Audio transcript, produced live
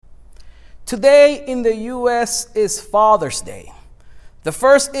Today in the U.S. is Father's Day. The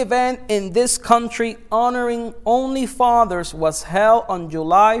first event in this country honoring only fathers was held on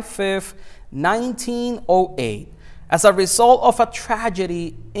July 5, 1908, as a result of a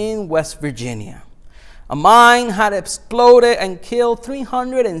tragedy in West Virginia. A mine had exploded and killed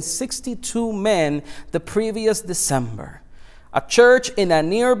 362 men the previous December. A church in a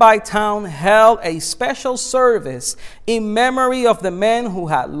nearby town held a special service in memory of the men who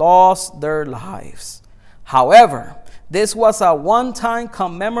had lost their lives. However, this was a one-time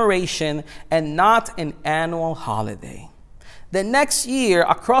commemoration and not an annual holiday. The next year,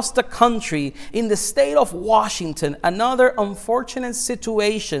 across the country, in the state of Washington, another unfortunate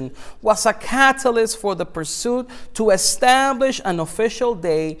situation was a catalyst for the pursuit to establish an official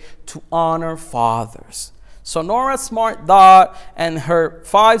day to honor fathers. Sonora Smart Dodd and her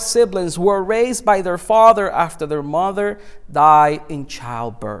 5 siblings were raised by their father after their mother died in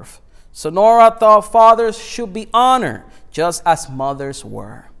childbirth. Sonora thought fathers should be honored just as mothers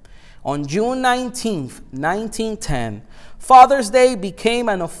were. On June 19, 1910, Father's Day became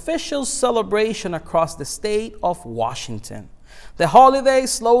an official celebration across the state of Washington. The holiday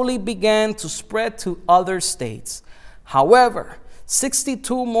slowly began to spread to other states. However,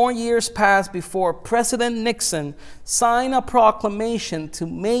 62 more years passed before President Nixon signed a proclamation to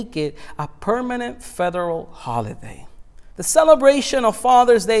make it a permanent federal holiday. The celebration of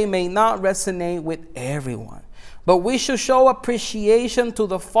Father's Day may not resonate with everyone, but we should show appreciation to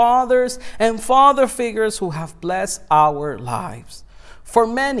the fathers and father figures who have blessed our lives. For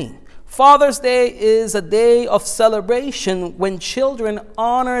many, Father's Day is a day of celebration when children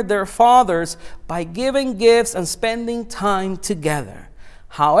honor their fathers by giving gifts and spending time together.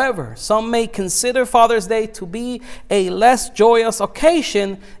 However, some may consider Father's Day to be a less joyous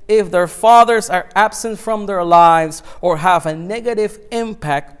occasion if their fathers are absent from their lives or have a negative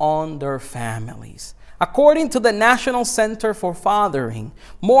impact on their families. According to the National Center for Fathering,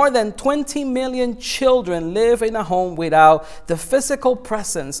 more than 20 million children live in a home without the physical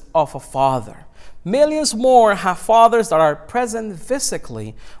presence of a father. Millions more have fathers that are present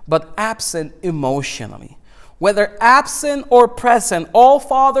physically but absent emotionally. Whether absent or present, all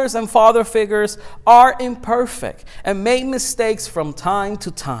fathers and father figures are imperfect and make mistakes from time to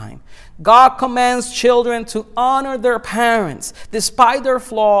time. God commands children to honor their parents despite their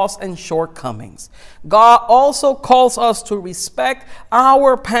flaws and shortcomings. God also calls us to respect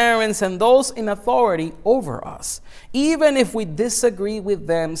our parents and those in authority over us, even if we disagree with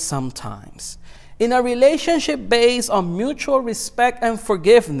them sometimes. In a relationship based on mutual respect and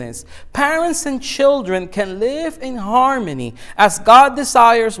forgiveness, parents and children can live in harmony as God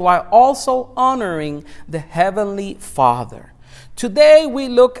desires while also honoring the Heavenly Father. Today we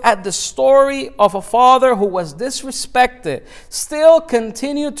look at the story of a father who was disrespected, still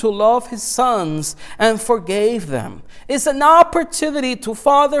continued to love his sons and forgave them. It's an opportunity to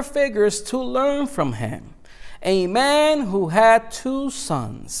father figures to learn from him. A man who had 2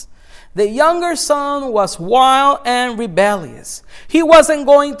 sons. The younger son was wild and rebellious. He wasn't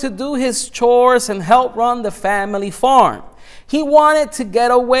going to do his chores and help run the family farm. He wanted to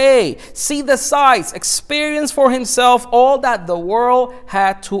get away, see the sights, experience for himself all that the world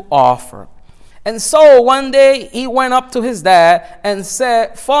had to offer. And so one day he went up to his dad and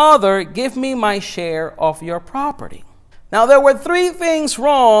said, "Father, give me my share of your property." Now there were 3 things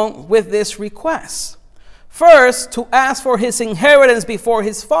wrong with this request. First, to ask for his inheritance before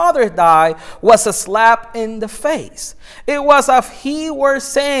his father died was a slap in the face. It was as if he were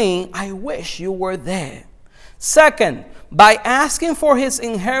saying, "I wish you were there." Second, by asking for his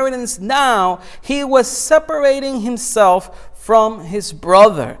inheritance now, he was separating himself from his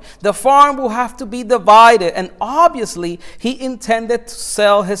brother. The farm will have to be divided, and obviously he intended to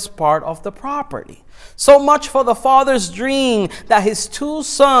sell his part of the property. So much for the father's dream that his 2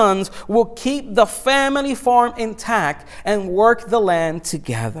 sons will keep the family farm intact and work the land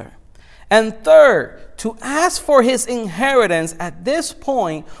together. And third, to ask for his inheritance at this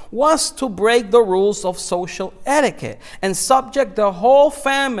point was to break the rules of social etiquette and subject the whole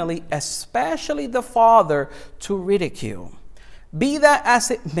family, especially the father, to ridicule. Be that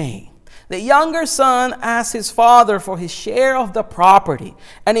as it may, the younger son asked his father for his share of the property,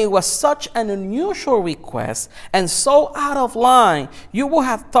 and it was such an unusual request and so out of line, you would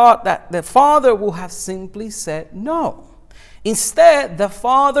have thought that the father would have simply said no. Instead, the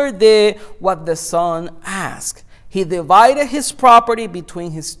father did what the son asked. He divided his property between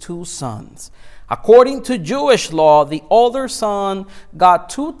his 2 sons. According to Jewish law, the older son got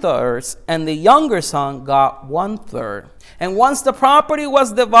 2/3 and the younger son got 1/3. And once the property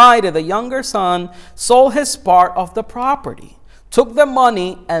was divided, the younger son sold his part of the property, took the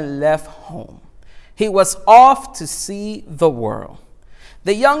money, and left home. He was off to see the world.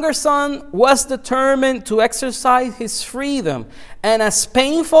 The younger son was determined to exercise his freedom, and as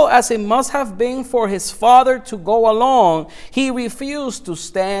painful as it must have been for his father to go along, he refused to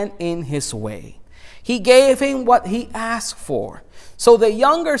stand in his way. He gave him what he asked for. So the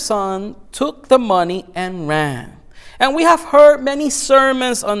younger son took the money and ran. And we have heard many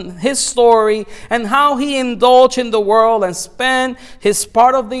sermons on his story and how he indulged in the world and spent his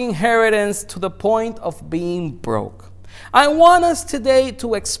part of the inheritance to the point of being broke. I want us today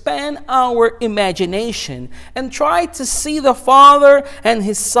to expand our imagination and try to see the father and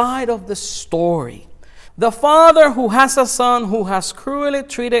his side of the story. The father who has a son who has cruelly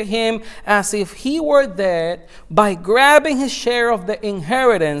treated him as if he were dead by grabbing his share of the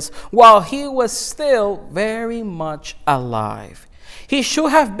inheritance while he was still very much alive. He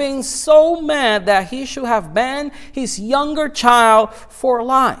should have been so mad that he should have banned his younger child for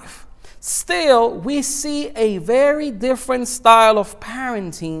life. Still, we see a very different style of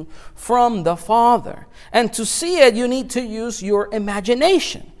parenting from the father. And to see it, you need to use your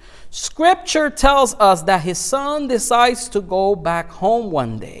imagination. Scripture tells us that his son decides to go back home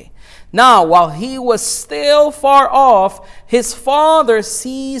one day. Now, while he was still far off, his father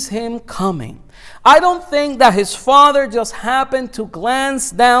sees him coming. I don't think that his father just happened to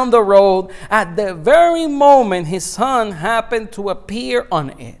glance down the road at the very moment his son happened to appear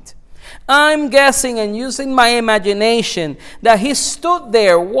on it. I'm guessing and using my imagination that he stood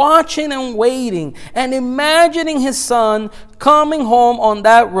there watching and waiting and imagining his son coming home on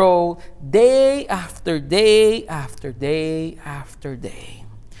that road day after day after day after day.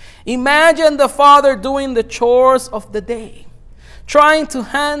 Imagine the father doing the chores of the day, trying to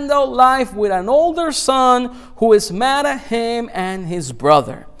handle life with an older son who is mad at him and his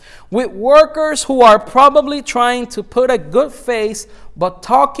brother, with workers who are probably trying to put a good face but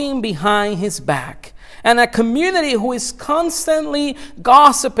talking behind his back, and a community who is constantly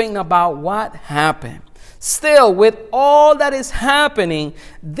gossiping about what happened. Still, with all that is happening,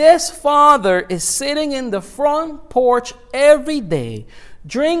 this father is sitting in the front porch every day,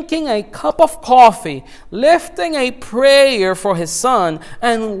 drinking a cup of coffee, lifting a prayer for his son,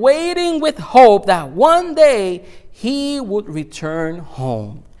 and waiting with hope that one day he would return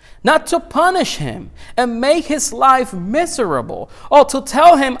home. Not to punish him and make his life miserable, or to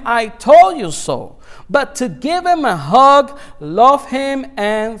tell him, I told you so, but to give him a hug, love him,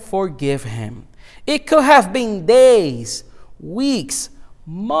 and forgive him. It could have been days, weeks,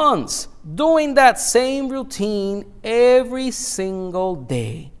 months, doing that same routine every single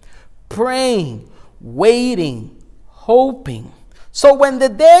day, praying, waiting, hoping. So when the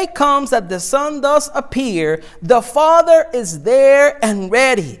day comes that the son does appear, the father is there and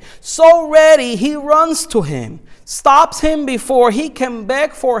ready. So ready, he runs to him, stops him before he can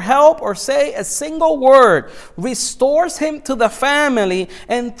beg for help or say a single word, restores him to the family,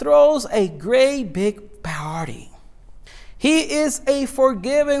 and throws a great big party. He is a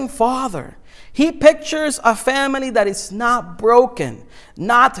forgiving father. He pictures a family that is not broken,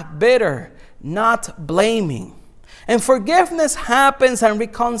 not bitter, not blaming. And forgiveness happens and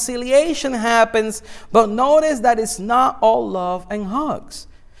reconciliation happens, but notice that it's not all love and hugs.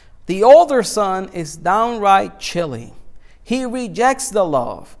 The older son is downright chilly. He rejects the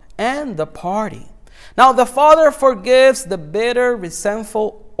love and the party. Now the father forgives the bitter,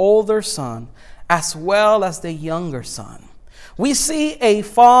 resentful older son as well as the younger son. We see a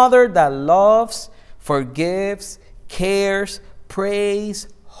father that loves, forgives, cares, prays,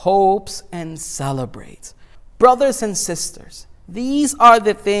 hopes, and celebrates. Brothers and sisters, these are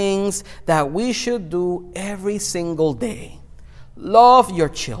the things that we should do every single day. Love your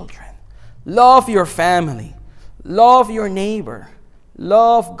children. Love your family. Love your neighbor.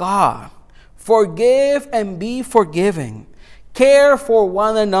 Love God. Forgive and be forgiving. Care for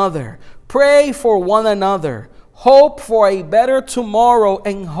one another. Pray for one another. Hope for a better tomorrow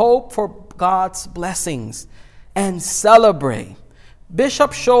and hope for God's blessings. And celebrate.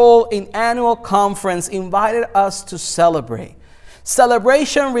 Bishop Scholl in annual conference invited us to celebrate.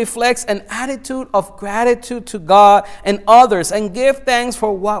 Celebration reflects an attitude of gratitude to God and others and give thanks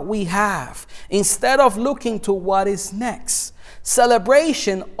for what we have instead of looking to what is next.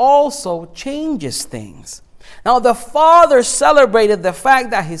 Celebration also changes things. Now the father celebrated the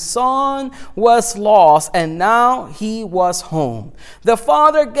fact that his son was lost and now he was home. The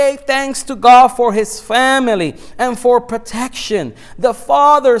father gave thanks to God for his family and for protection. The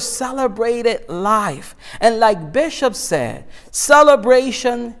father celebrated life. And like Bishop said,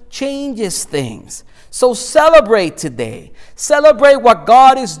 celebration changes things. So celebrate today. Celebrate what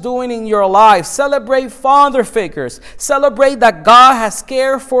God is doing in your life. Celebrate father figures. Celebrate that God has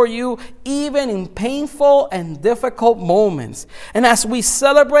cared for you even in painful and difficult moments. And as we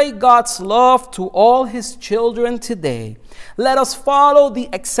celebrate God's love to all his children today, let us follow the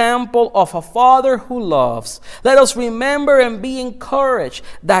example of a father who loves. Let us remember and be encouraged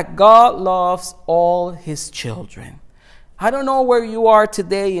that God loves all his children. I don't know where you are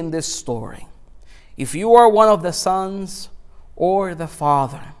today in this story. If you are one of the sons or the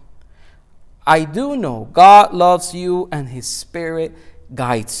father, I do know God loves you and his Spirit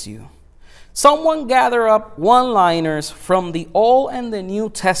guides you. Someone gathered up one-liners from the Old and the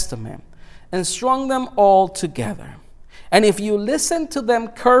New Testament and strung them all together. And if you listen to them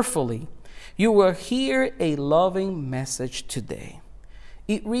carefully, you will hear a loving message today.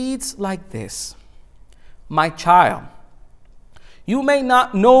 It reads like this: My child, you may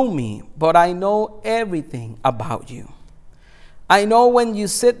not know me, but I know everything about you. I know when you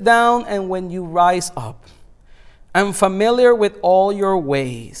sit down and when you rise up. I'm familiar with all your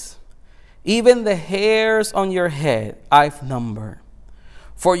ways. Even the hairs on your head I've numbered.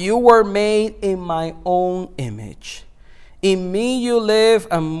 For you were made in my own image. In me you live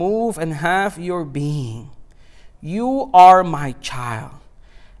and move and have your being. You are my child.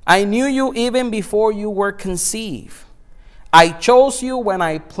 I knew you even before you were conceived. I chose you when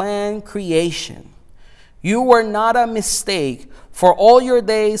I planned creation. You were not a mistake, for all your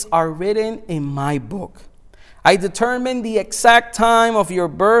days are written in my book. I determined the exact time of your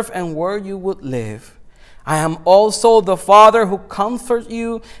birth and where you would live. I am also the Father who comforts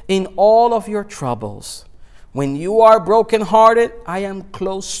you in all of your troubles. When you are brokenhearted, I am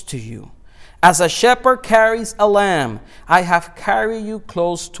close to you. As a shepherd carries a lamb, I have carried you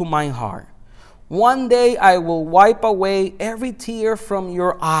close to my heart. One day I will wipe away every tear from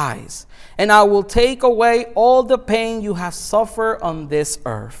your eyes, and I will take away all the pain you have suffered on this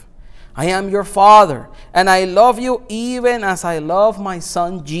earth. I am your Father, and I love you even as I love my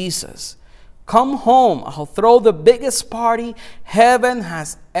son Jesus. Come home, I'll throw the biggest party heaven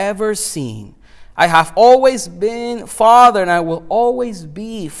has ever seen. I have always been Father, and I will always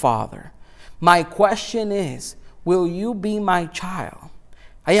be Father. My question is, will you be my child?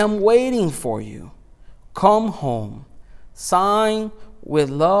 I am waiting for you. Come home. Signed with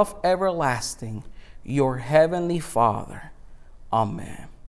love everlasting, your heavenly Father. Amen.